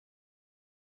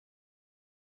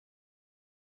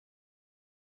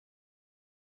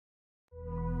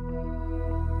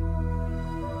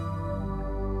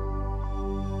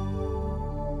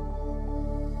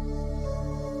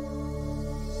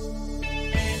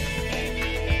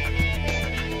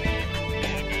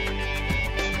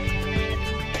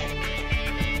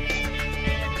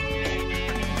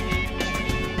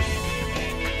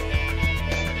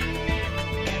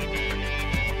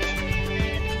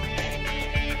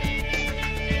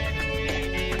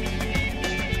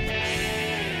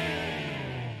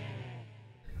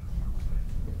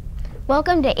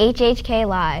Welcome to HHK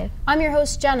Live. I'm your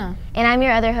host, Jenna. And I'm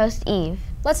your other host, Eve.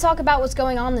 Let's talk about what's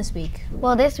going on this week.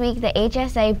 Well, this week the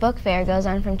HSA Book Fair goes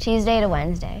on from Tuesday to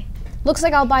Wednesday. Looks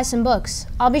like I'll buy some books.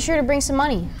 I'll be sure to bring some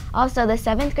money. Also, the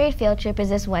 7th grade field trip is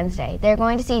this Wednesday. They're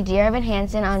going to see Dear Evan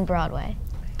Hansen on Broadway.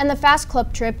 And the Fast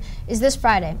Club trip is this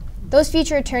Friday. Those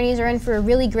feature attorneys are in for a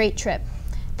really great trip.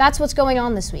 That's what's going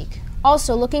on this week.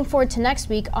 Also, looking forward to next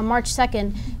week on March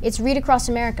 2nd, it's Read Across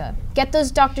America. Get those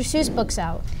Dr. Seuss books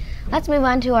out. Let's move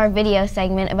on to our video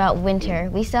segment about winter.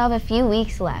 We still have a few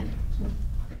weeks left.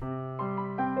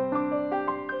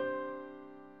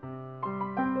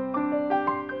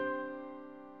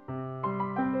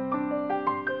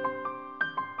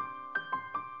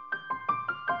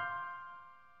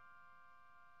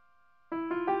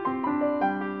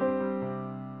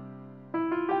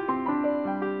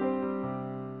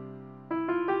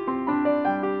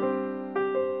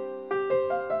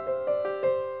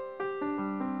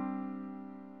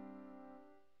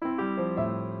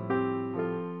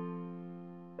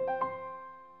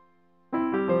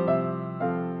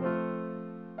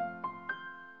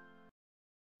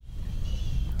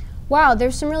 Wow,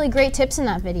 there's some really great tips in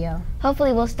that video.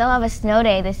 Hopefully we'll still have a snow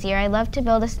day this year. I'd love to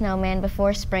build a snowman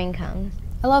before spring comes.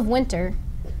 I love winter.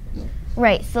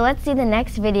 Right, so let's see the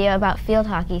next video about field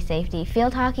hockey safety.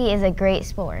 Field hockey is a great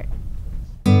sport.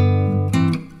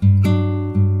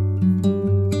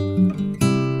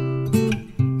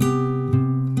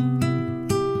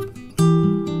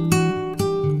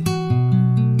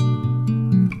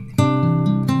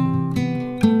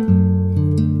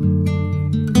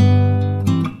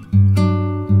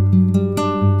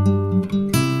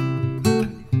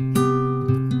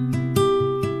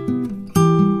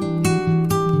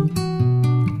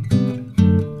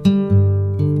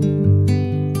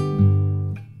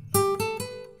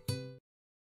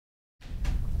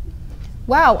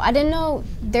 Wow, I didn't know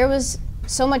there was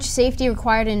so much safety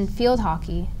required in field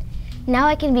hockey. Now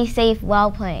I can be safe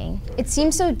while playing. It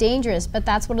seems so dangerous, but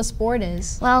that's what a sport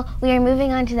is. Well, we are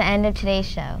moving on to the end of today's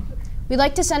show. We'd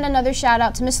like to send another shout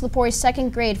out to Miss Lepori's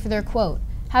 2nd grade for their quote.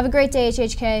 Have a great day,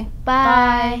 HHK.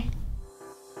 Bye.